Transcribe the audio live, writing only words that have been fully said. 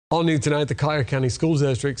All new tonight, the Collier County School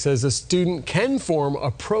District says a student can form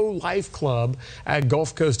a pro-life club at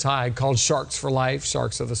Gulf Coast High called Sharks for Life.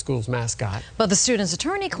 Sharks are the school's mascot. But the student's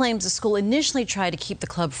attorney claims the school initially tried to keep the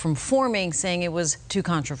club from forming, saying it was too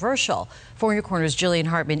controversial. 4 Your Corner's Jillian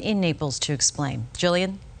Hartman in Naples to explain.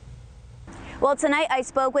 Jillian? Well, tonight I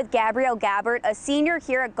spoke with Gabrielle Gabbert, a senior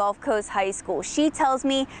here at Gulf Coast High School. She tells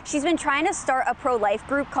me she's been trying to start a pro-life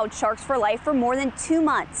group called Sharks for Life for more than 2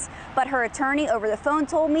 months. But her attorney over the phone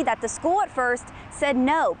told me that the school at first said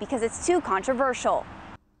no because it's too controversial.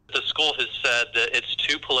 The school has said that it's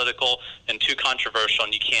too political and too controversial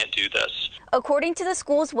and you can't do this. According to the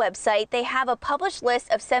school's website, they have a published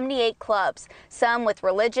list of 78 clubs, some with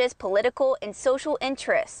religious, political, and social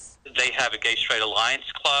interests. They have a Gay Straight Alliance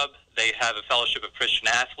Club. They have a Fellowship of Christian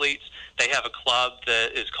Athletes. They have a club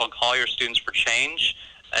that is called Collier Students for Change,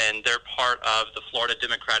 and they're part of the Florida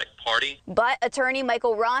Democratic Party. But attorney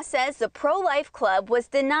Michael Ross says the pro-life club was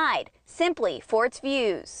denied simply for its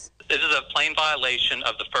views. This is a plain violation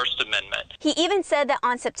of the First Amendment. He even said that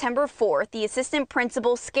on September 4th, the assistant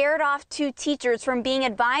principal scared off 2 teachers from being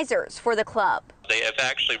advisors for the club. They have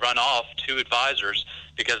actually run off 2 advisors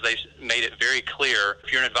because they made it very clear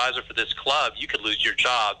if you're an advisor for this club, you could lose your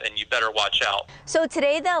job and you better watch out. So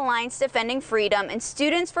today, the Alliance Defending Freedom and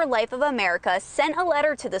Students for Life of America sent a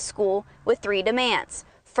letter to the school with 3 demands.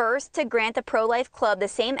 First, to grant the pro-life club the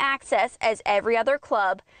same access as every other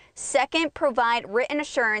club. Second, provide written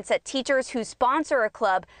assurance that teachers who sponsor a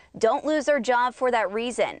club don't lose their job for that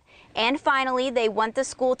reason. And finally, they want the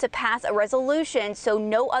school to pass a resolution so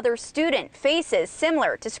no other student faces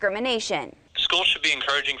similar discrimination. Schools should be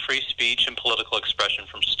encouraging free speech and political expression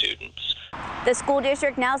from students. The school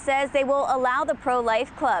district now says they will allow the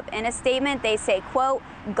pro-life club. In a statement, they say, quote,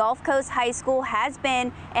 Gulf Coast High School has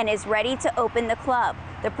been and is ready to open the club.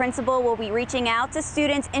 The principal will be reaching out to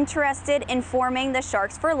students interested in forming the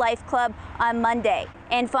Sharks for Life Club on Monday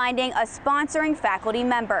and finding a sponsoring faculty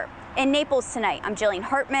member. In Naples tonight, I'm Jillian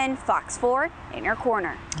Hartman, Fox 4 in your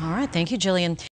corner. All right, thank you, Jillian.